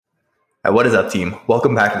What is up, team?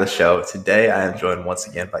 Welcome back to the show. Today, I am joined once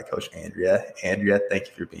again by Coach Andrea. Andrea, thank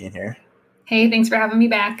you for being here. Hey, thanks for having me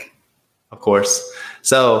back. Of course.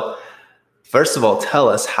 So, first of all, tell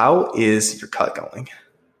us, how is your cut going?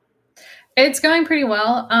 It's going pretty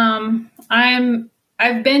well.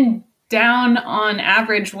 I've been down on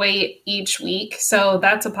average weight each week, so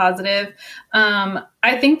that's a positive.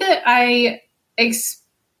 I think that I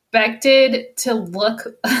expected to look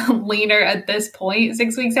leaner at this point,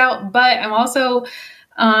 6 weeks out, but I'm also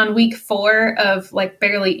on week 4 of like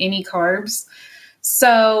barely any carbs.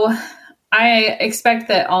 So I expect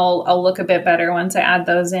that I'll look a bit better once I add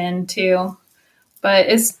those in too. But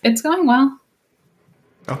it's going well.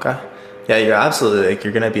 Okay. Yeah, you're absolutely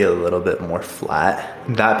you're going to be a little bit more flat.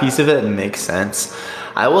 That piece of it makes sense.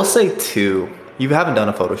 I will say too, you haven't done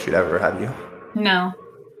a photo shoot ever, have you? No.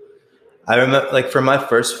 I remember for my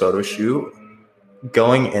first photo shoot,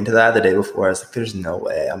 going into that the day before, I was like, there's no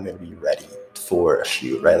way I'm going to be ready for a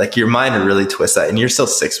shoot, right? Like your mind really twists that, and you're still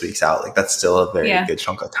 6 weeks out. Like that's still a very good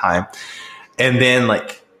chunk of time. And then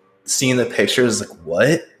seeing the pictures, like,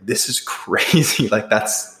 what? This is crazy. Like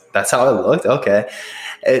that's how it looked. Okay.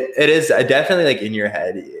 It is definitely in your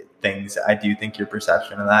head things. I do think your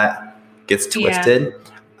perception of that gets twisted.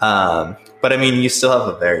 But I mean, you still have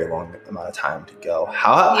a very long amount of time to go.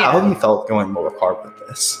 How have you felt going lower carb with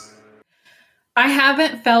this? I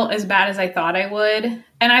haven't felt as bad as I thought I would.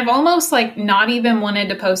 And I've almost not even wanted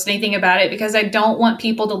to post anything about it because I don't want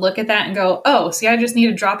people to look at that and go, oh, see, I just need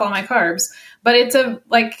to drop all my carbs. But it's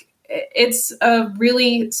a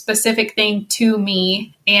really specific thing to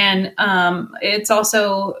me. And it's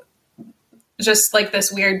also just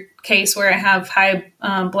this weird case where I have high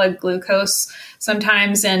blood glucose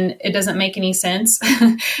sometimes, and it doesn't make any sense.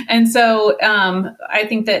 And so I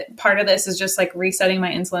think that part of this is just resetting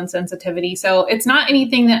my insulin sensitivity. So it's not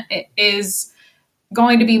anything that is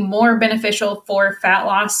going to be more beneficial for fat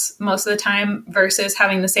loss most of the time versus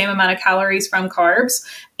having the same amount of calories from carbs.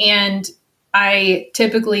 And I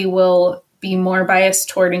typically will be more biased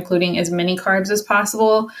toward including as many carbs as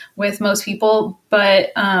possible with most people. But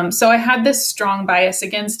so I had this strong bias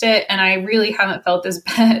against it, and I really haven't felt as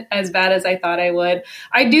bad as I thought I would.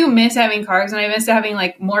 I do miss having carbs, and I miss having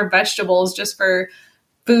more vegetables just for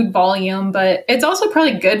food volume, but it's also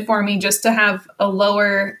probably good for me just to have a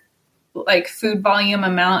lower food volume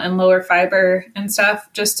amount and lower fiber and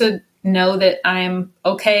stuff, just to know that I'm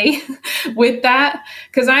okay with that.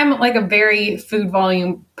 Cause I'm a very food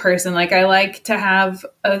volume person. I like to have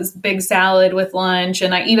a big salad with lunch,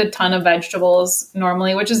 and I eat a ton of vegetables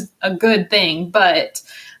normally, which is a good thing, but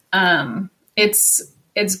it's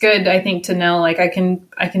good, I think, to know I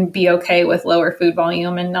can be okay with lower food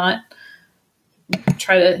volume and not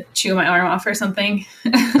try to chew my arm off or something.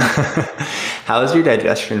 How has your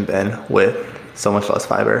digestion been with so much less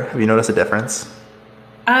fiber? Have you noticed a difference?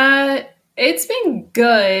 It's been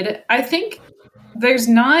good. I think there's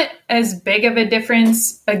not as big of a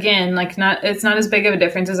difference. Again, it's not as big of a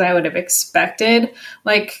difference as I would have expected.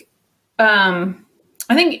 I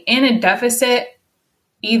think in a deficit,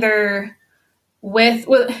 either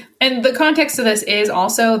and the context of this is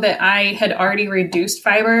also that I had already reduced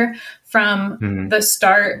fiber from the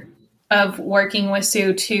start of working with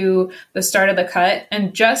Sue to the start of the cut.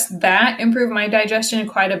 And just that improved my digestion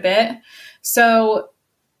quite a bit. So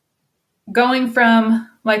going from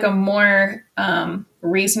a more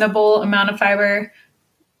reasonable amount of fiber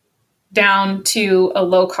down to a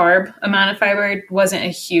low carb amount of fiber wasn't a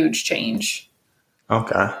huge change.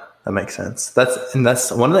 Okay, that makes sense.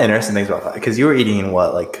 That's one of the interesting things about that, because you were eating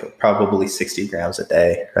probably 60 grams a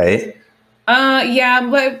day, right? Yeah,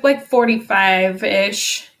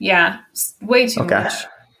 45-ish. Yeah, way too much.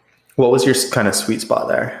 What was your kind of sweet spot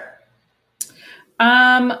there?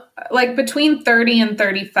 Between 30 and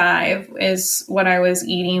 35 is what I was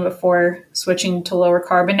eating before switching to lower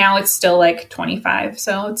carb. And now it's still 25.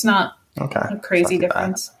 So it's not a crazy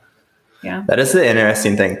difference. Bad. Yeah. That is the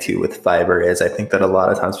interesting thing too with fiber is I think that a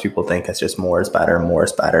lot of times people think it's just more is better.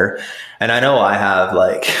 And I know I have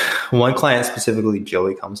one client specifically,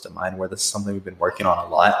 Joey, comes to mind, where this is something we've been working on a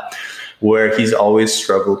lot, where he's always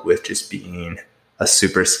struggled with just being a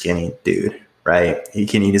super skinny dude. Right. He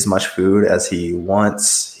can eat as much food as he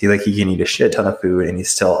wants. He can eat a shit ton of food, and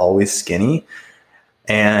he's still always skinny.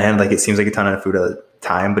 And it seems like a ton of food at a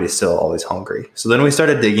time, but he's still always hungry. So then we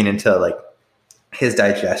started digging into his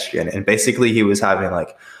digestion, and basically he was having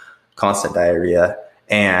constant diarrhea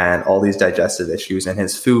and all these digestive issues. And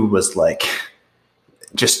his food was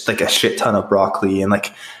just a shit ton of broccoli, and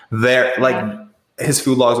his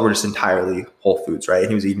food logs were just entirely whole foods. Right. And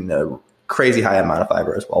he was eating a crazy high amount of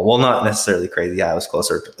fiber as well. Well, not necessarily crazy high. It was close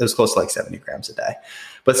to like 70 grams a day,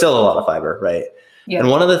 but still a lot of fiber, right? Yeah. And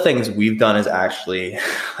one of the things we've done is actually,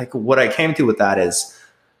 like, what I came to with that is,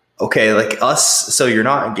 okay, like us, so you're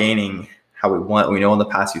not gaining how we want. We know in the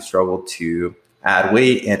past you've struggled to add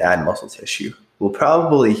weight and add muscle tissue. Well,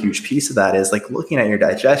 probably a huge piece of that is like looking at your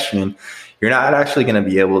digestion. You're not actually going to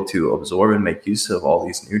be able to absorb and make use of all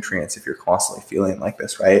these nutrients if you're constantly feeling like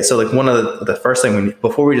this, right? So like one of the first thing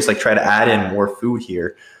before we just like try to add in more food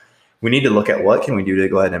here, we need to look at what can we do to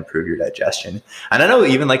go ahead and improve your digestion. And I know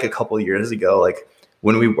even like a couple of years ago, like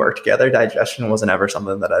when we worked together, digestion wasn't ever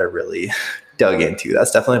something that I really dug into. That's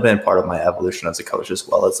definitely been part of my evolution as a coach as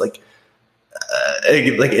well. It's like,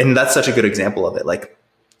 and that's such a good example of it. Like,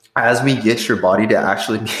 as we get your body to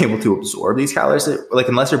actually be able to absorb these calories, like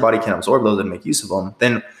unless your body can absorb those and make use of them,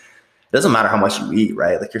 then it doesn't matter how much you eat,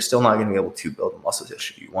 right? Like you're still not going to be able to build the muscle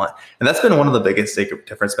tissue you want. And that's been one of the biggest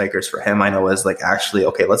difference makers for him, I know, is like actually,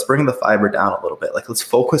 okay, let's bring the fiber down a little bit. Like let's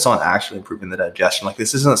focus on actually improving the digestion. Like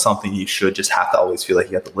this isn't something you should just have to always feel like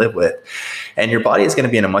you have to live with. And your body is going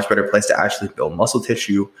to be in a much better place to actually build muscle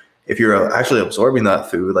tissue. If you're actually absorbing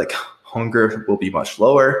that food, like hunger will be much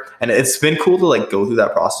lower. And it's been cool to like go through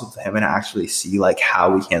that process with him and actually see like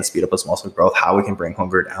how we can speed up his muscle growth, how we can bring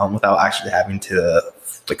hunger down without actually having to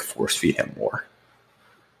like force feed him more.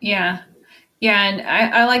 Yeah. Yeah. And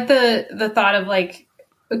I like the thought of like,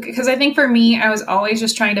 because I think for me, I was always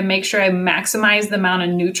just trying to make sure I maximize the amount of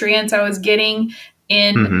nutrients I was getting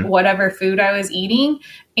in whatever food I was eating.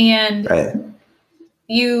 And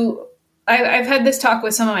I've had this talk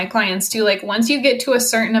with some of my clients too. Like once you get to a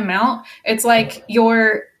certain amount, it's like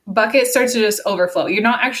your bucket starts to just overflow. You're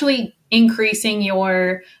not actually increasing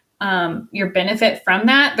your benefit from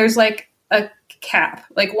that. There's like a cap.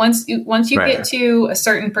 Like once you get to a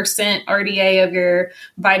certain percent RDA of your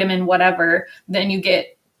vitamin, whatever, then you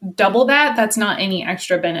get double that. That's not any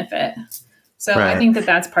extra benefit. So I think that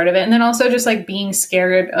that's part of it. And then also just like being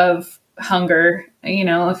scared of hunger, you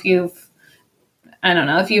know, if you've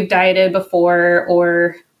dieted before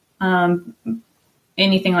or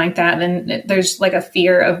anything like that, then there's like a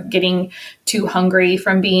fear of getting too hungry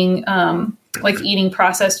from being like eating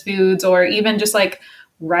processed foods or even just like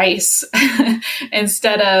rice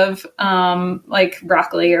instead of like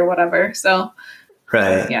broccoli or whatever. So,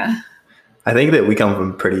 yeah. I think that we come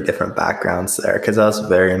from pretty different backgrounds there because I was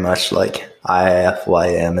very much like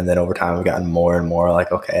IIFYM. And then over time, we've gotten more and more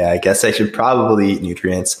like, okay, I guess I should probably eat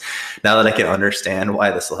nutrients now that I can understand why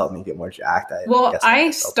this will help me get more jacked. I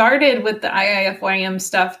started with the IIFYM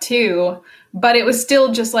stuff too, but it was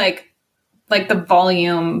still just like the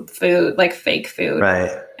volume food, like fake food. Right.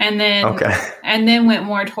 And then went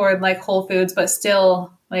more toward like whole foods, but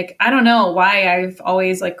still like, I don't know why I've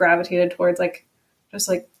always like gravitated towards like, just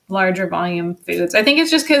like larger volume foods. I think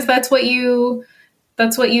it's just because that's what you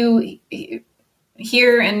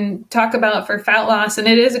hear and talk about for fat loss. And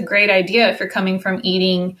it is a great idea if you're coming from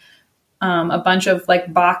eating a bunch of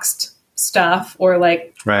like boxed stuff or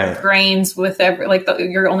like grains with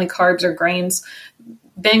your only carbs are grains.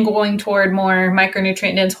 Then going toward more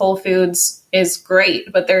micronutrient dense whole foods is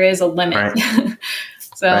great, but there is a limit.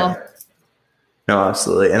 No,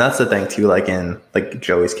 absolutely. And that's the thing too, like in like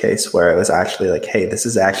Joey's case where it was actually like, hey, this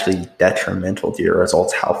is actually detrimental to your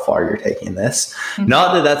results, how far you're taking this.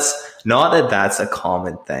 Not that that's a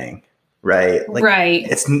common thing, right? Like,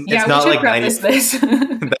 it's not like 90, this.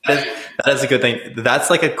 that is a good thing. That's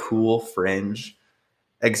like a cool fringe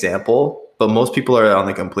example, but most people are on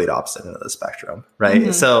the complete opposite end of the spectrum,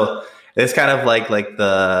 right? So it's kind of like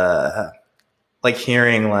the like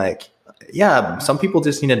hearing like, yeah, some people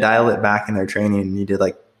just need to dial it back in their training and need to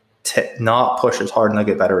like not push as hard and they'll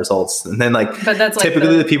get better results. And then but that's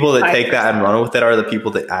typically the people that take that and run with it are the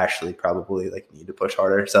people that actually probably like need to push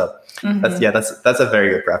harder. So that's a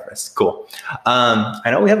very good preference. Cool.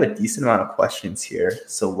 I know we have a decent amount of questions here,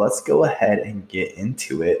 so let's go ahead and get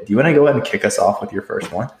into it. Do you want to go ahead and kick us off with your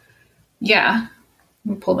first one? Yeah.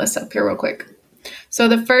 Let me pull this up here real quick. So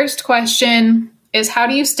the first question is, how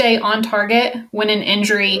do you stay on target when an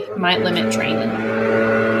injury might limit training?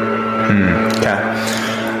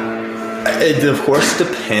 It of course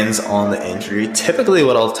depends on the injury. Typically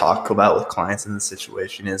what I'll talk about with clients in this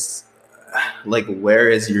situation is like, where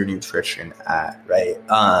is your nutrition at, right?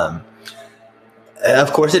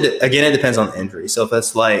 Of course, it depends on the injury. So if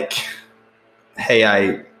it's like,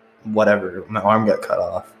 hey, my arm got cut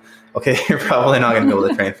off. Okay, you're probably not going to be able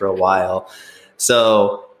to train for a while.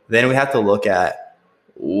 So then we have to look at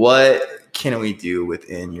what can we do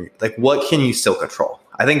within your, like, what can you still control?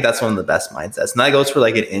 I think that's one of the best mindsets. And that goes for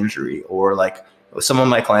like an injury or like some of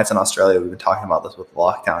my clients in Australia, we've been talking about this with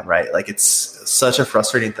lockdown, right? Like it's such a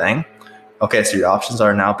frustrating thing okay, so your options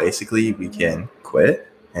are now basically we can quit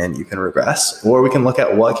and you can regress, or we can look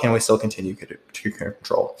at what can we still continue to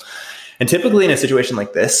control. And typically in a situation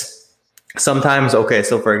like this, sometimes, okay,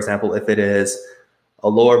 so for example, if it is a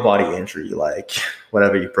lower body injury, like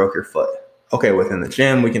whatever, you broke your foot, okay, within the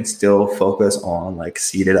gym, we can still focus on like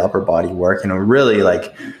seated upper body work. Really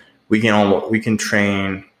like we can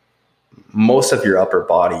train most of your upper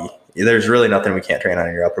body. There's really nothing we can't train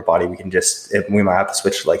on your upper body. We can we might have to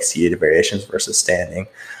switch to like seated variations versus standing.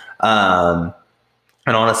 And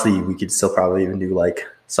honestly, we could still probably even do like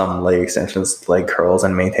some leg extensions, leg curls,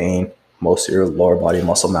 and maintain most of your lower body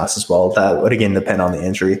muscle mass as well. That would again depend on the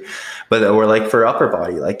injury. But we're like for upper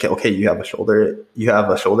body, like, okay, you have a shoulder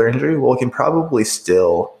injury. Well, we can probably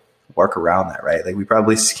still work around that, right? Like we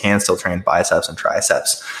probably can still train biceps and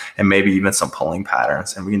triceps and maybe even some pulling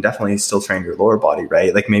patterns. And we can definitely still train your lower body,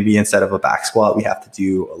 right? Like maybe instead of a back squat, we have to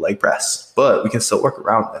do a leg press, but we can still work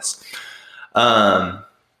around this.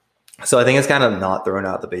 So I think it's kind of not throwing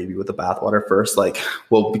out the baby with the bathwater first. Like,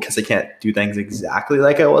 well, because I can't do things exactly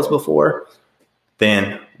like I was before,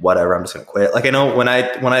 then whatever, I'm just going to quit. Like I know when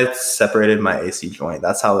I separated my AC joint,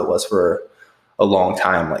 that's how it was for a long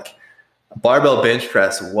time. Like barbell bench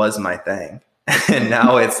press was my thing. And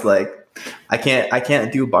now it's like, I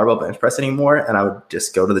can't do barbell bench press anymore. And I would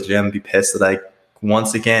just go to the gym, be pissed that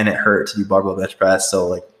once again, it hurt to do barbell bench press.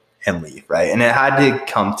 So and leave. Right. And it had to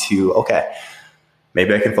come to, okay,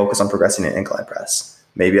 maybe I can focus on progressing an incline press.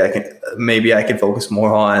 Maybe I can focus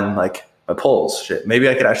more on like my pulls. Shit. Maybe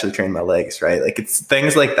I could actually train my legs, right? Like it's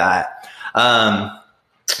things like that.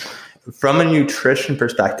 From a nutrition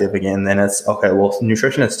perspective, again, then it's okay. Well,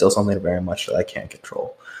 nutrition is still something very much that I can't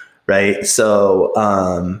control, right? So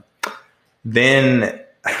then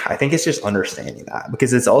I think it's just understanding that,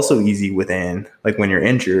 because it's also easy within like when you're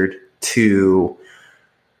injured to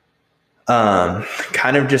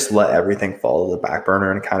kind of just let everything fall to the back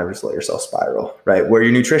burner and kind of just let yourself spiral, right? Where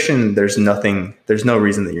your nutrition, there's no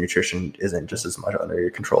reason that your nutrition isn't just as much under your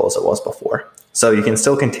control as it was before. So you can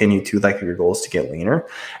still continue to like your goals to get leaner.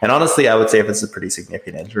 And honestly, I would say if it's a pretty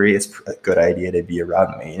significant injury, it's a good idea to be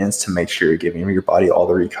around maintenance to make sure you're giving your body all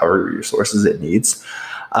the recovery resources it needs.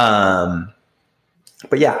 But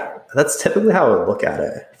yeah, that's typically how I would look at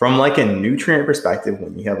it. From like a nutrient perspective,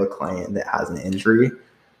 when you have a client that has an injury,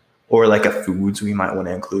 or like a foods we might want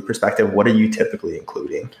to include perspective, what are you typically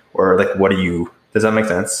including? Or like, does that make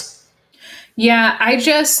sense? Yeah, I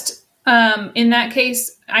just, in that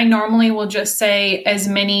case, I normally will just say as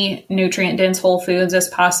many nutrient dense whole foods as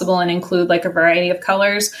possible and include like a variety of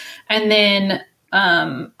colors. And then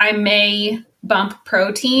I may bump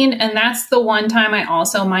protein. And that's the one time I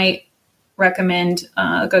also might recommend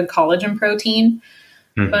a good collagen protein.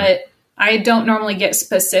 Mm-hmm. But I don't normally get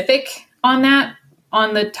specific on that,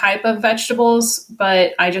 on the type of vegetables,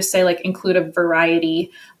 but I just say like include a variety.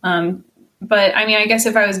 But I mean, I guess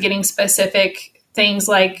if I was getting specific, things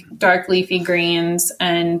like dark leafy greens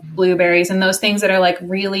and blueberries and those things that are like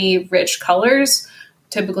really rich colors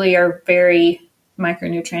typically are very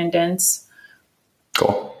micronutrient dense.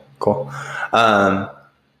 Cool.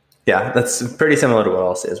 Yeah, that's pretty similar to what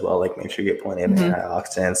I'll say as well. Like make sure you get plenty of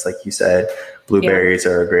antioxidants. Like you said, blueberries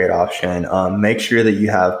are a great option. Make sure that you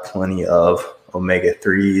have plenty of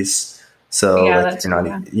omega-3s. So like if you're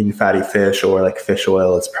not eating fatty fish or like fish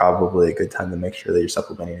oil, it's probably a good time to make sure that you're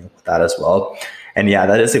supplementing with that as well. And yeah,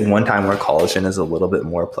 that is like one time where collagen is a little bit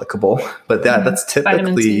more applicable, but that's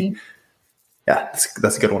typically, that's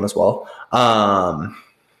a good one as well.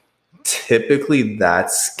 Typically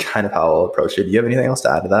that's kind of how I'll approach it. Do you have anything else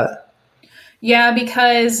to add to that? Yeah,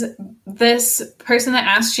 because this person that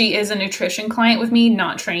asked, she is a nutrition client with me,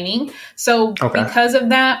 not training. So because of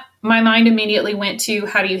that, my mind immediately went to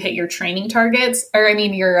how do you hit your training targets, or I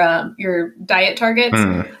mean your diet targets.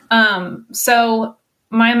 So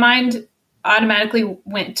my mind automatically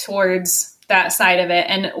went towards that side of it.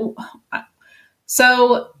 And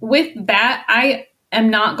so with that, I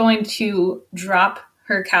am not going to drop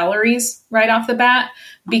her calories right off the bat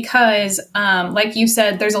because, like you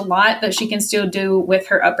said, there's a lot that she can still do with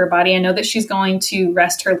her upper body. I know that she's going to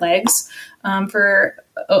rest her legs for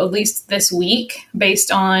at least this week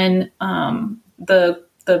based on the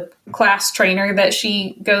class trainer that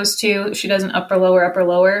she goes to. She does an upper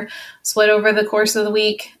lower split over the course of the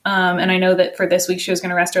week. And I know that for this week, she was going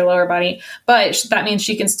to rest her lower body, but that means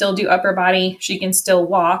she can still do upper body. She can still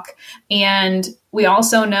walk. And we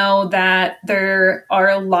also know that there are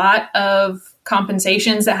a lot of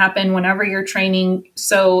compensations that happen whenever you're training.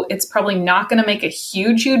 So it's probably not going to make a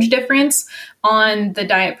huge difference on the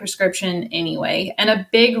diet prescription anyway. And a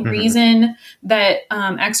big reason that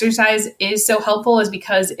exercise is so helpful is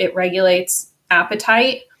because it regulates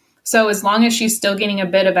appetite. So as long as she's still getting a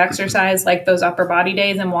bit of exercise, like those upper body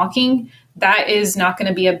days and walking, that is not going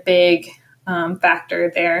to be a big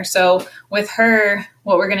factor there. So with her,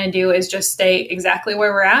 what we're going to do is just stay exactly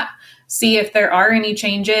where we're at, see if there are any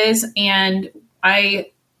changes. And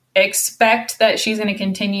I expect that she's going to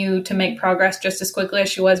continue to make progress just as quickly as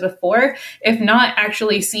she was before. If not,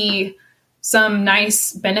 actually see some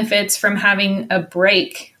nice benefits from having a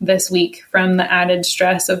break this week from the added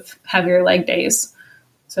stress of heavier leg days.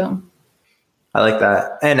 So I like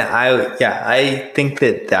that. And I think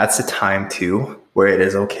that that's a time too where it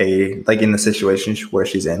is okay, like in the situation where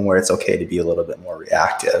she's in, where it's okay to be a little bit more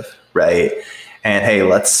reactive, right? And hey,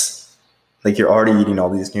 you're already eating all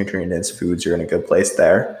these nutrient-dense foods, you're in a good place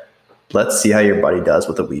there. Let's see how your body does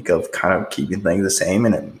with a week of kind of keeping things the same.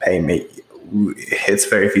 And it's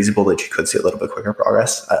very feasible that you could see a little bit quicker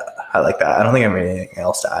progress. I like that. I don't think I have anything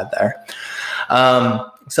else to add there.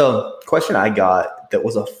 So question I got that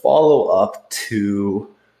was a follow-up to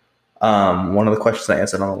one of the questions I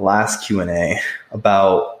answered on the last Q&A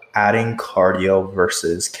about adding cardio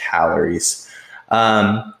versus calories.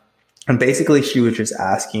 And basically she was just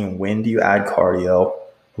asking, when do you add cardio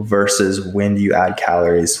versus when do you add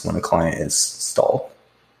calories when a client is stalled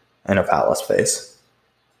in a fat loss phase?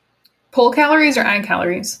 Pull calories or add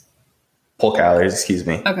calories? Pull calories, excuse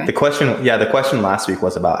me. Okay. The question last week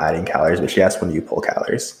was about adding calories, but she asked, when do you pull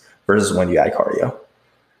calories versus when do you add cardio?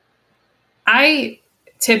 I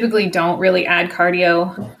typically don't really add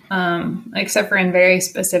cardio, except for in very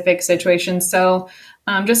specific situations. So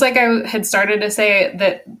just like I had started to say,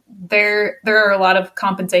 that there are a lot of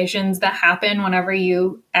compensations that happen whenever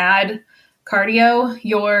you add cardio.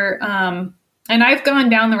 And I've gone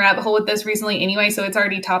down the rabbit hole with this recently anyway, so it's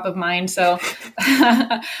already top of mind. So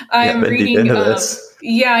I'm reading.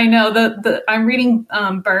 Yeah, I know. I'm reading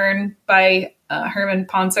Burn by Herman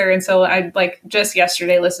Poncer, and so I just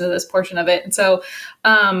yesterday listened to this portion of it. And so,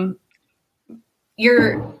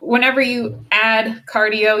 whenever you add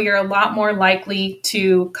cardio, you're a lot more likely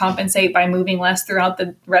to compensate by moving less throughout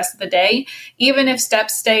the rest of the day. Even if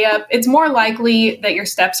steps stay up, it's more likely that your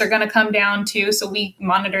steps are going to come down too. So we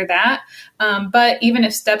monitor that. But even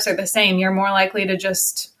if steps are the same, you're more likely to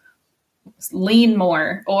just lean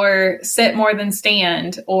more or sit more than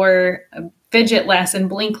stand or fidget less and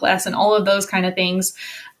blink less and all of those kind of things.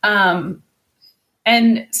 And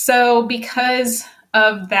so because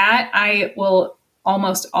of that, I will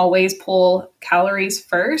almost always pull calories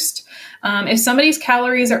first. If somebody's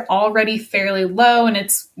calories are already fairly low and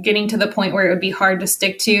it's getting to the point where it would be hard to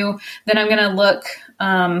stick to, then I'm going to look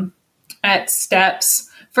at steps.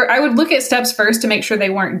 I would look at steps first to make sure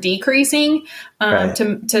they weren't decreasing, right,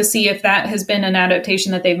 to see if that has been an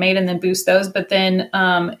adaptation that they've made, and then boost those. But then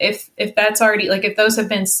if that's already, if those have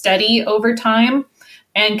been steady over time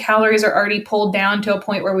and calories are already pulled down to a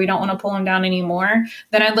point where we don't want to pull them down anymore,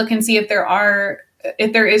 then I look and see if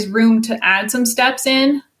there is room to add some steps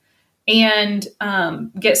in and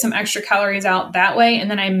get some extra calories out that way. And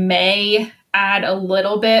then I may add a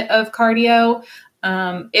little bit of cardio.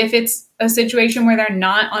 If it's a situation where they're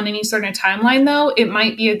not on any sort of timeline, though, it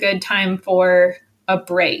might be a good time for a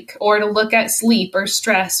break or to look at sleep or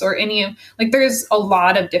stress or there's a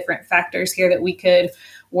lot of different factors here that we could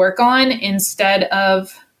work on instead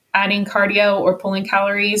of adding cardio or pulling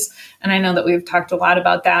calories. And I know that we've talked a lot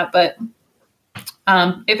about that, but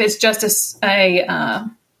if it's just a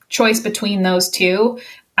choice between those two,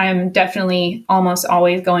 I'm definitely almost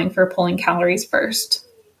always going for pulling calories first.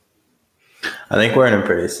 I think we're in a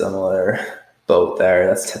pretty similar boat there.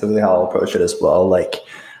 That's typically how I'll approach it as well.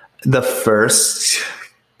 The first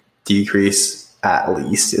decrease, at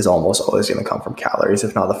least, is almost always going to come from calories,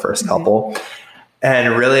 if not the first couple.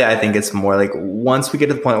 And really, I think it's more once we get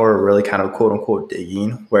to the point where we're really kind of quote unquote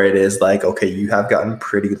digging, where it is okay, you have gotten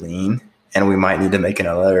pretty lean and we might need to make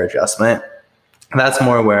another adjustment. That's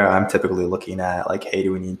more where I'm typically looking at hey,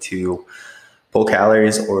 do we need to pull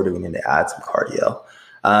calories or do we need to add some cardio?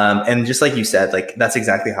 And just like you said, that's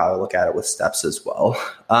exactly how I look at it with steps as well.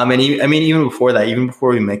 Even before that, even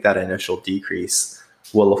before we make that initial decrease,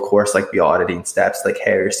 we'll of course be auditing steps.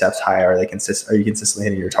 Hey, are your steps high? Are you consistently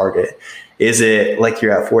hitting your target? Is it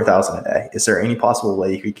you're at 4,000 a day? Is there any possible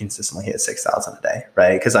way you could consistently hit 6,000 a day?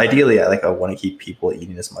 Right? Because ideally, I want to keep people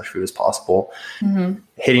eating as much food as possible,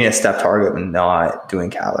 hitting a step target, and not doing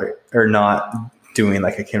calorie or not doing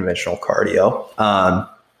a conventional cardio.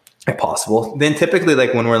 If possible, then typically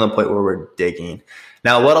when we're in the point where we're digging.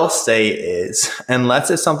 Now, what I'll say is,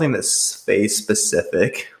 unless it's something that's phase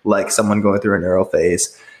specific, like someone going through a neuro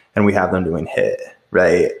phase and we have them doing HIIT,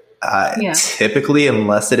 right? Typically,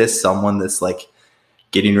 unless it is someone that's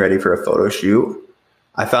getting ready for a photo shoot,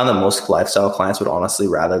 I found that most lifestyle clients would honestly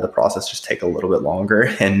rather the process just take a little bit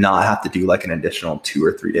longer and not have to do like an additional 2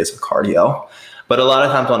 or 3 days of cardio. But a lot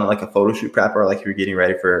of times on like a photo shoot prep, or like if you're getting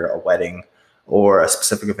ready for a wedding or a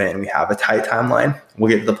specific event and we have a tight timeline, we'll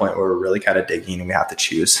get to the point where we're really kind of digging and we have to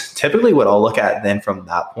choose. Typically what I'll look at then from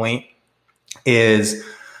that point is,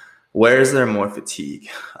 where is there more fatigue?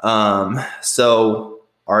 So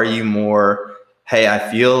are you more, hey, I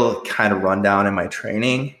feel kind of run down in my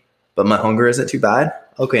training, but my hunger isn't too bad?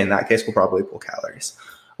 Okay, in that case, we'll probably pull calories.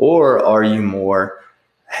 Or are you more,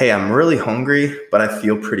 hey, I'm really hungry, but I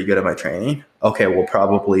feel pretty good at my training? Okay, we'll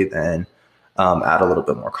probably then add a little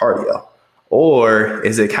bit more cardio. Or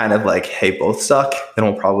is it kind of like, hey, both suck? Then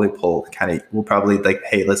we'll probably like,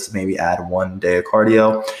 hey, let's maybe add 1 day of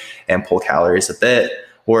cardio and pull calories a bit.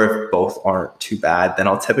 Or if both aren't too bad, then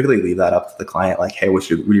I'll typically leave that up to the client. Like, hey, would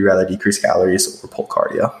you rather decrease calories or pull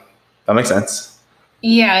cardio? That makes sense.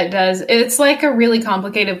 Yeah, it does. It's like a really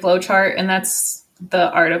complicated flow chart, and that's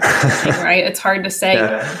the art of coaching, right? It's hard to say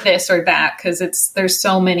this or that because there's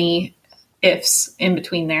so many ifs in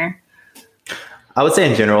between there. I would say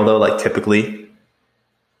in general, though, like typically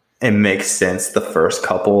it makes sense the first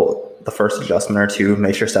adjustment or two,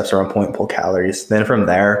 make sure steps are on point, pull calories. Then from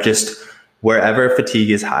there, just wherever fatigue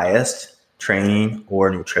is highest, training or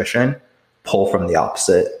nutrition, pull from the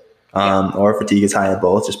opposite. Or if fatigue is high in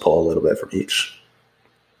both, just pull a little bit from each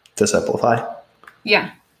to simplify.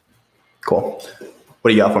 Yeah. Cool.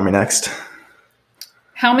 What do you got for me next?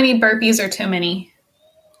 How many burpees are too many?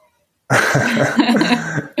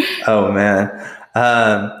 Oh, man.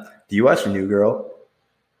 Do you watch New Girl?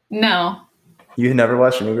 No. You never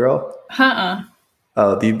watched New Girl?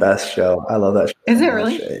 Oh, the best show. I love that show. Is it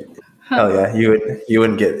really? Huh. Oh yeah, you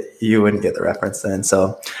wouldn't get the reference then.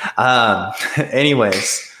 So,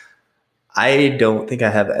 anyways, I don't think I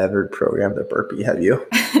have ever programmed a burpee. Have you?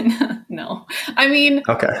 No. I mean,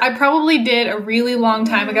 okay. I probably did a really long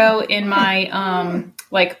time ago in my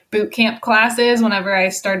like boot camp classes whenever I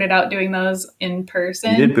started out doing those in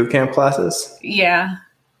person. You did boot camp classes? Yeah.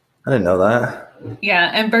 I didn't know that.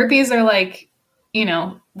 Yeah, and burpees are like,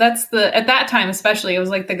 that's at that time especially, it was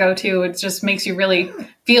like the go-to. It just makes you really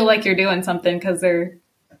feel like you're doing something because they're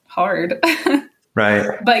hard.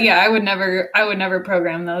 Right. But yeah, I would never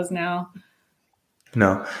program those now.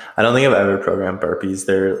 No, I don't think I've ever programmed burpees.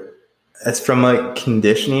 It's from a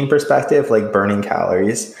conditioning perspective, like burning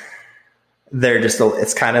calories.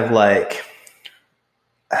 It's kind of like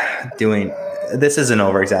this is an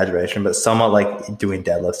over exaggeration, but somewhat like doing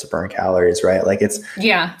deadlifts to burn calories, right? Like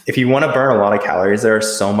if you want to burn a lot of calories, there are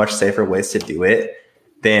so much safer ways to do it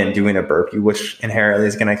than doing a burpee, which inherently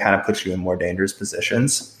is going to kind of put you in more dangerous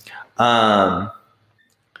positions.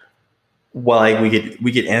 Well, like we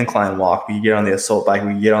get incline walk, we get on the assault bike,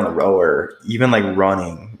 we get on the rower, even like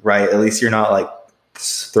running, right? At least you're not like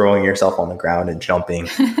throwing yourself on the ground and jumping.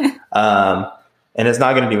 And it's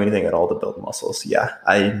not going to do anything at all to build muscles. Yeah,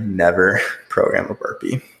 I never program a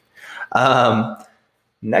burpee.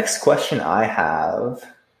 Next question I have.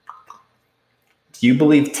 Do you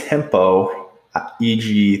believe tempo,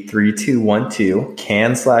 e.g. 3-2-1-2,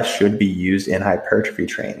 can/should be used in hypertrophy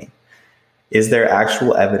training? Is there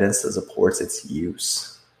actual evidence that supports its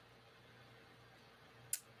use?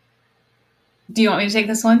 Do you want me to take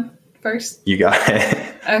this one first? You got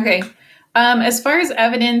it. Okay. As far as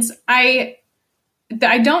evidence, I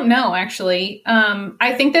don't know, actually.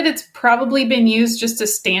 I think that it's probably been used just to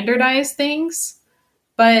standardize things,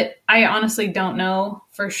 but I honestly don't know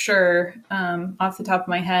for sure off the top of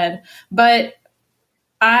my head. But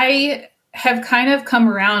I have kind of come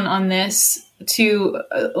around on this to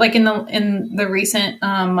like in the recent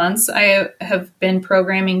months, I have been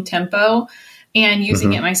programming tempo and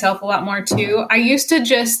using it myself a lot more too. I used to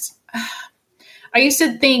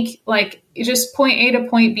think like just point A to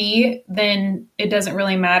point B, then it doesn't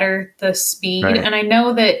really matter the speed. Right. And I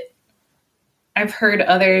know that I've heard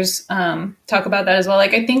others talk about that as well.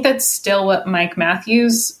 Like, I think that's still what Mike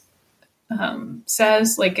Matthews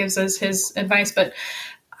says, like gives us his advice. But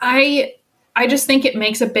I just think it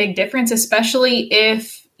makes a big difference, especially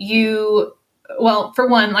if for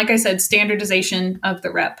one, like I said, standardization of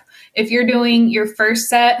the rep. If you're doing your first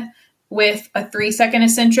set with a 3-second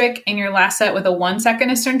eccentric and your last set with a 1-second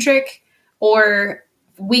eccentric, or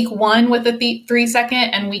week 1 with a 3-second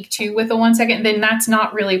and week 2 with a 1-second, then that's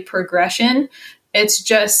not really progression. It's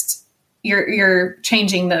just you're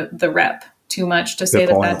changing the rep too much to say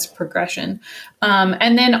that that's progression.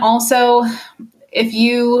 And then also, if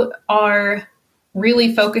you are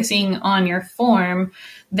really focusing on your form,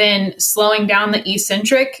 then slowing down the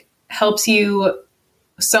eccentric helps you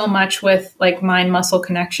so much with like mind muscle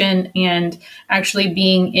connection and actually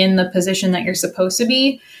being in the position that you're supposed to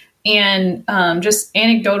be. And just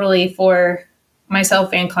anecdotally for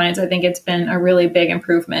myself and clients, I think it's been a really big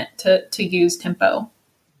improvement to use tempo.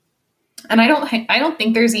 And I don't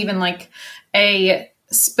think there's even like a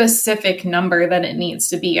specific number that it needs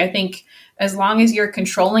to be. I think as long as you're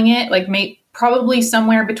controlling it, like probably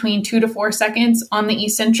somewhere between 2 to 4 seconds on the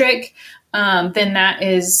eccentric, then that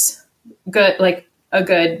is good, like a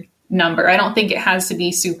good number. I don't think it has to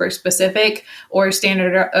be super specific or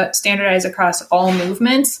standardized across all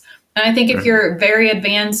movements. And I think if you're very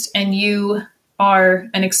advanced and you are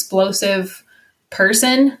an explosive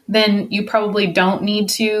person, then you probably don't need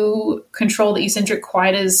to control the eccentric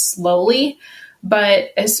quite as slowly. But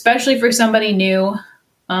especially for somebody new,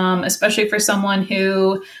 especially for someone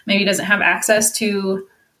who maybe doesn't have access to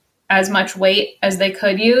as much weight as they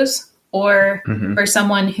could use, or for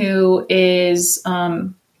someone who is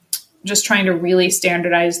just trying to really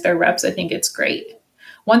standardize their reps, I think it's great.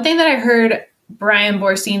 One thing that I heard Brian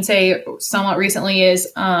Borstein say somewhat recently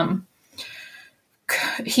is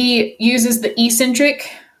he uses the eccentric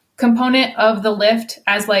component of the lift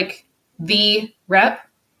as like the rep,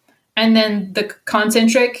 and then the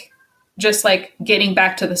concentric just like getting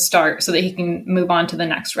back to the start so that he can move on to the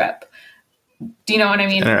next rep. Do you know what I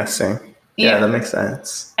mean? Interesting. Yeah, that makes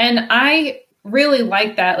sense. And I really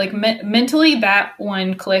like that. Like mentally, that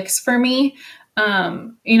one clicks for me.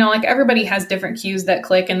 Like everybody has different cues that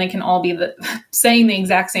click, and they can all be saying the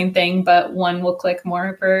exact same thing, but one will click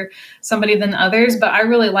more for somebody than others. But I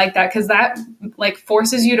really like that because that like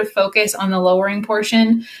forces you to focus on the lowering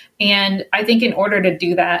portion. And I think in order to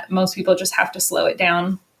do that, most people just have to slow it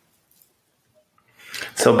down.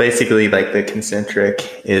 So basically, like the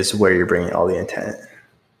concentric is where you're bringing all the intent,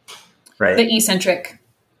 right? The eccentric.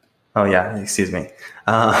 Oh yeah, excuse me.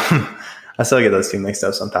 I still get those two mixed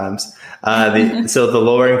up sometimes. So the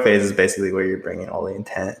lowering phase is basically where you're bringing all the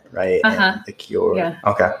intent, right? And the cure. Yeah.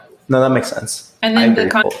 Okay. No, that makes sense. And then the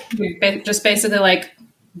concentric, just basically like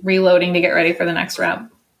reloading to get ready for the next rep.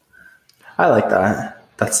 I like that.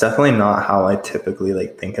 That's definitely not how I typically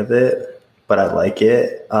like think of it, but I like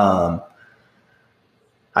it.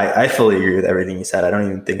 I fully agree with everything you said. I don't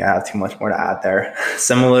even think I have too much more to add there.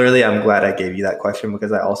 Similarly, I'm glad I gave you that question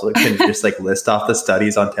because I also can just like list off the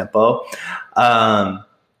studies on tempo. But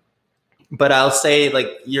I'll say like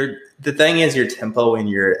the thing is your tempo and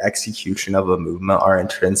your execution of a movement are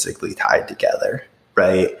intrinsically tied together,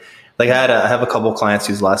 right? Like I have a couple clients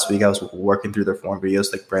whose last week I was working through their form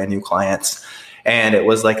videos, like brand new clients. And it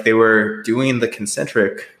was like they were doing the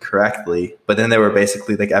concentric correctly, but then they were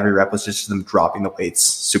basically like every rep was just them dropping the weights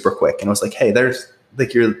super quick. And it was like, hey, there's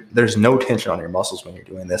no tension on your muscles when you're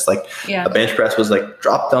doing this. Like a bench press was like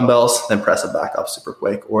drop dumbbells, then press it back up super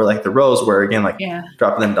quick. Or like the rows where again, like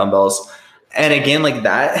dropping them dumbbells. And again, like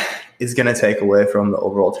that is going to take away from the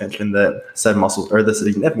overall tension that said muscles or the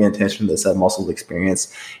significant tension that said muscles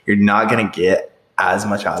experience. You're not going to get as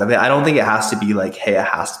much out of it. I don't think it has to be like, hey, it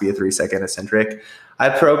has to be a 3-second eccentric. I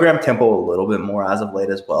program tempo a little bit more as of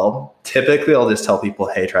late as well. Typically, I'll just tell people,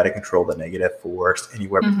 hey, try to control the negative force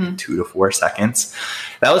anywhere between 2 to 4 seconds.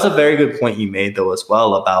 That was a very good point you made though as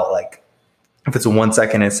well about like if it's a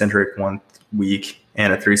 1-second eccentric 1 week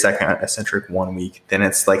and a 3-second eccentric 1 week, then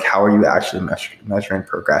it's like, how are you actually measuring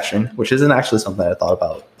progression, which isn't actually something I thought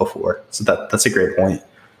about before. So that's a great point.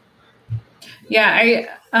 Yeah,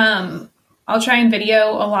 I'll try and video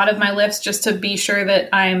a lot of my lifts just to be sure that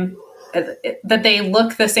that they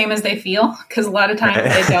look the same as they feel, because a lot of times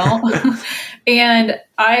they don't. And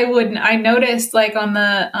I noticed like on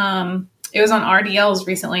the it was on RDLs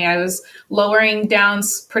recently, I was lowering down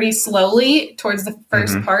pretty slowly towards the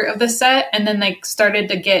first part of the set, and then they started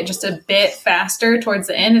to get just a bit faster towards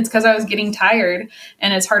the end. It's because I was getting tired,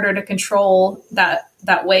 and it's harder to control that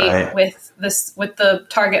weight with the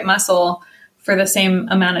target muscle for the same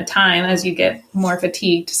amount of time as you get more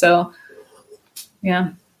fatigued. So,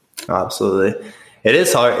 yeah. Absolutely. It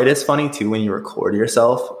is hard. It is funny too when you record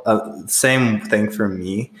yourself. Same thing for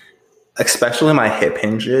me, especially my hip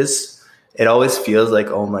hinges. It always feels like,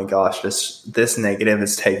 oh my gosh, this negative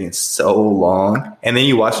is taking so long. And then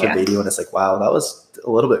you watch the video and it's like, wow, that was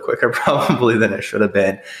a little bit quicker probably than it should have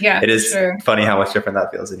been. Yeah, it is funny how much different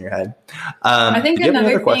that feels in your head. I think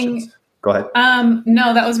another thing. Questions? Go ahead.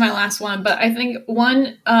 No, that was my last one. But I think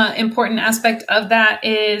one important aspect of that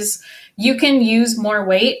is you can use more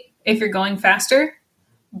weight if you're going faster,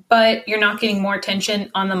 but you're not getting more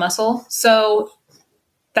tension on the muscle. So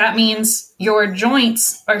that means your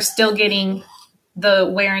joints are still getting the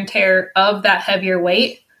wear and tear of that heavier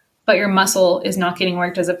weight, but your muscle is not getting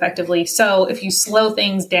worked as effectively. So if you slow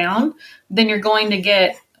things down, then you're going to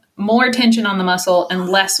get more tension on the muscle and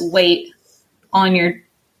less weight on your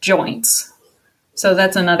joints. So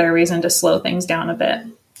that's another reason to slow things down a bit.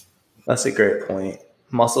 That's a great point.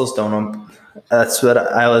 Muscles that's what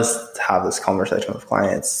I always have this conversation with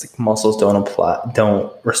clients. Like, muscles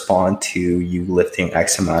don't respond to you lifting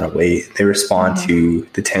X amount of weight. They respond to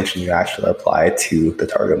the tension you actually apply to the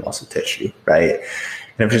target muscle tissue, right?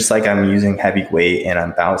 And if just like I'm using heavy weight and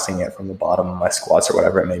I'm bouncing it from the bottom of my squats or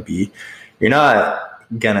whatever it may be, you're not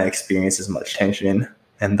gonna experience as much tension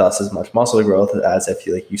and thus as much muscle growth as if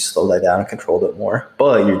you slow that down and controlled it more.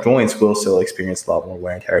 But your joints will still experience a lot more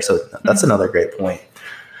wear and tear. So that's another great point.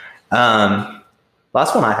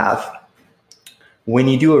 Last one I have. When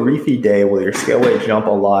you do a refeed day, will your scale weight jump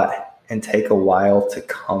a lot and take a while to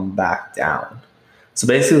come back down? So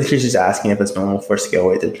basically, she's just asking if it's normal for scale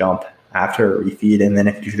weight to jump after a refeed, and then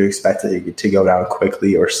if you should expect it to go down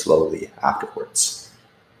quickly or slowly afterwards.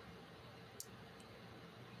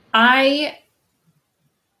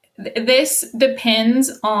 This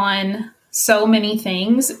depends on so many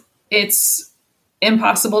things. It's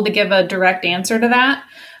impossible to give a direct answer to that.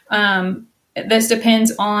 This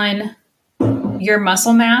depends on your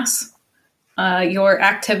muscle mass, your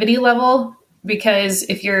activity level, because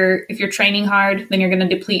if you're training hard, then you're going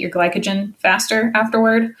to deplete your glycogen faster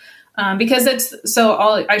afterward. Because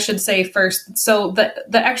I should say first, so the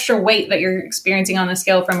extra weight that you're experiencing on the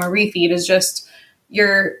scale from a refeed is just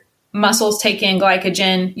your muscles take in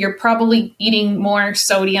glycogen. You're probably eating more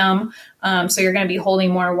sodium, so you're going to be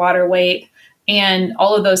holding more water weight. And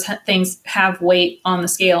all of those things have weight on the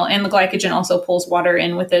scale, and the glycogen also pulls water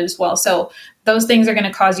in with it as well. So those things are going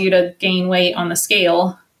to cause you to gain weight on the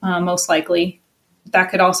scale, most likely. That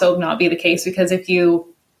could also not be the case, because if you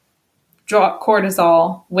drop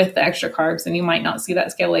cortisol with the extra carbs, then you might not see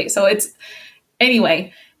that scale weight. So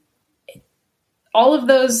anyway, all of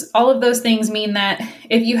those things mean that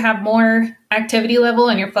if you have more activity level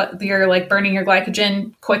and you're like burning your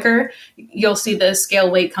glycogen quicker, you'll see the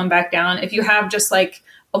scale weight come back down. If you have just like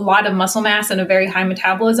a lot of muscle mass and a very high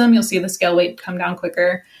metabolism, you'll see the scale weight come down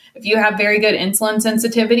quicker. If you have very good insulin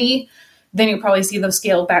sensitivity, then you'll probably see the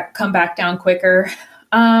scale come back down quicker.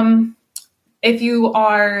 If you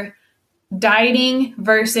are dieting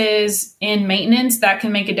versus in maintenance, that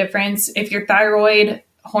can make a difference. If your thyroid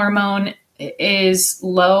hormone is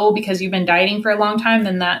low because you've been dieting for a long time,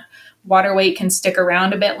 then that water weight can stick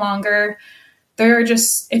around a bit longer.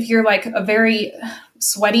 If you're like a very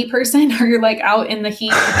sweaty person, or you're like out in the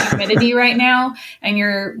heat and humidity right now and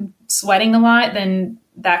you're sweating a lot, then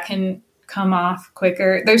that can come off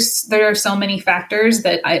quicker. There are so many factors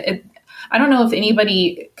that I don't know if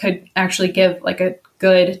anybody could actually give like a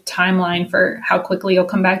good timeline for how quickly you'll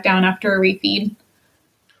come back down after a refeed.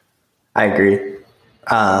 I agree.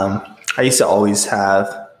 I used to always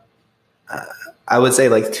have, I would say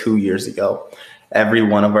like 2 years ago, every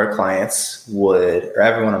one of my clients would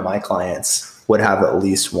have at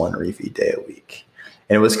least one refeed day a week.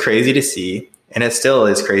 And it was crazy to see. And it still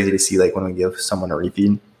is crazy to see, like, when we give someone a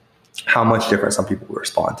refeed, how much different some people will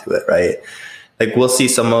respond to it, right? Like, we'll see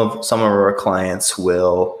some of our clients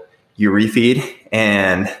you refeed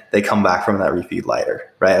and they come back from that refeed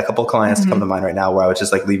lighter, right? A couple of clients come to mind right now where I was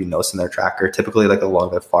just like leaving notes in their tracker, typically like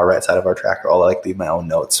along the far right side of our tracker. I'll like leave my own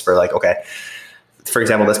notes for like, okay, for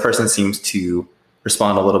example, this person seems to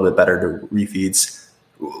respond a little bit better to refeeds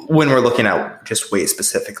when we're looking at just weight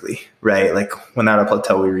specifically, right? Like when they're at a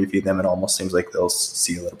plateau, we refeed them, it almost seems like they'll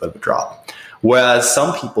see a little bit of a drop. Whereas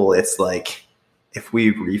some people, it's like, if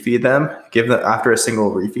we refeed them, give them after a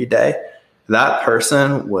single refeed day, that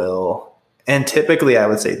person will, and typically I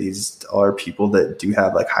would say these are people that do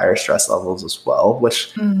have like higher stress levels as well,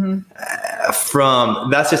 which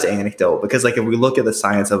that's just anecdote, because like if we look at the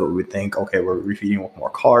science of it, we would think, okay, we're refeeding with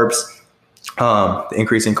more carbs. The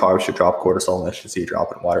increase in carbs should drop cortisol and I should see a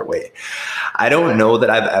drop in water weight. I don't know that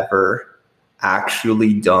I've ever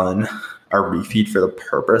actually done a refeed for the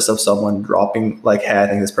purpose of someone dropping, like, hey, I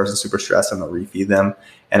think this person's super stressed, I'm going to refeed them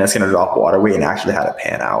and it's going to drop water weight, and actually had it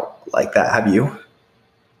pan out like that. Have you?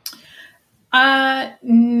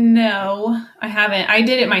 No, I haven't. I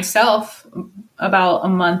did it myself about a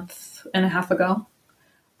month and a half ago.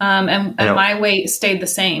 And my weight stayed the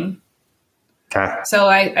same. Okay. So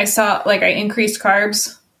I saw, like, I increased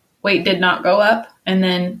carbs, weight did not go up. And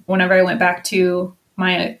then whenever I went back to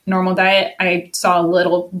my normal diet, I saw a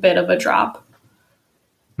little bit of a drop.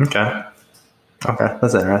 Okay.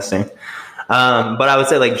 That's interesting. But I would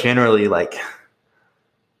say, like, generally, like,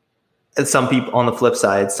 some people, on the flip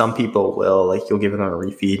side, some people will, like, you'll give them a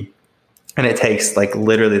refeed And it takes like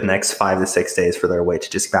literally the next 5 to 6 days for their weight to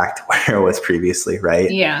just back to where it was previously, right?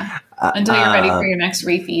 Yeah. Until you're ready for your next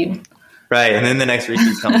refeed. Right. And then the next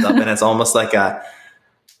refeed comes up and it's almost like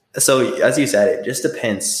so as you said, it just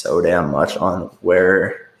depends so damn much on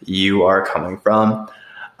where you are coming from.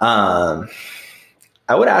 I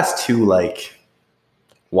would ask too, like,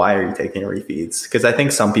 why are you taking refeeds? Because I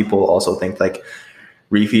think some people also think like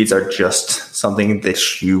refeeds are just something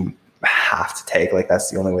that you have to take. Like that's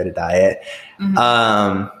the only way to diet.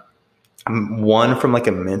 One from like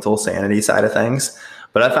a mental sanity side of things,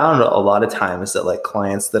 but I found a lot of times that like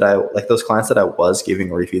those clients that I was giving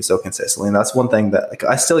refeeds so consistently, and that's one thing that like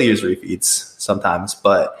I still use refeeds sometimes,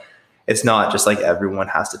 but it's not just like everyone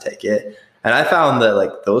has to take it. And I found that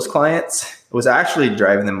like those clients, it was actually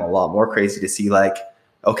driving them a lot more crazy to see like,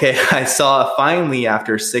 okay, I saw finally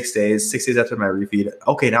after 6 days after my refeed,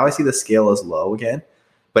 okay, now I see the scale is low again.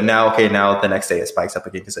 But now the next day it spikes up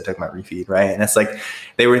again because I took my refeed, right? And it's like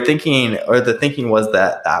they were thinking, or the thinking was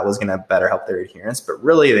that was going to better help their adherence, but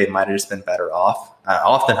really they might have just been better off. I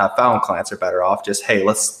often have found clients are better off just, hey,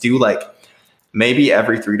 let's do like maybe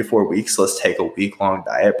every 3 to 4 weeks, let's take a week-long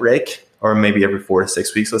diet break, or maybe every 4 to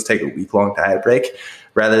 6 weeks, let's take a week-long diet break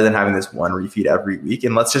rather than having this one refeed every week.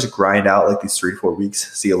 And let's just grind out like these 3 to 4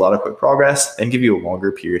 weeks, see a lot of quick progress, and give you a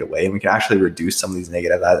longer period away. And we can actually reduce some of these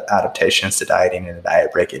negative adaptations to dieting and a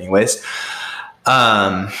diet break anyways.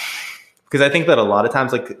 Because I think that a lot of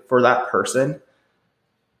times, like for that person,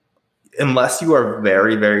 unless you are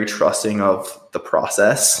very, very trusting of the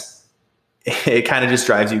process, it kind of just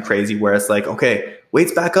drives you crazy where it's like, okay,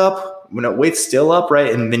 weight's back up. Weight's still up,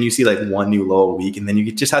 right? And then you see like one new low a week, and then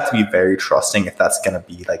you just have to be very trusting if that's going to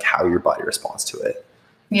be like how your body responds to it.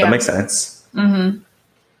 Yeah. That makes sense. Mm-hmm.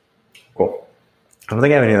 Cool. I don't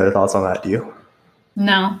think I have any other thoughts on that. Do you?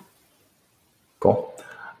 No. Cool.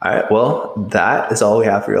 All right. Well, that is all we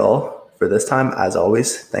have for y'all for this time. As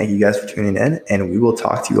always, thank you guys for tuning in, and we will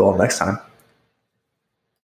talk to you all next time.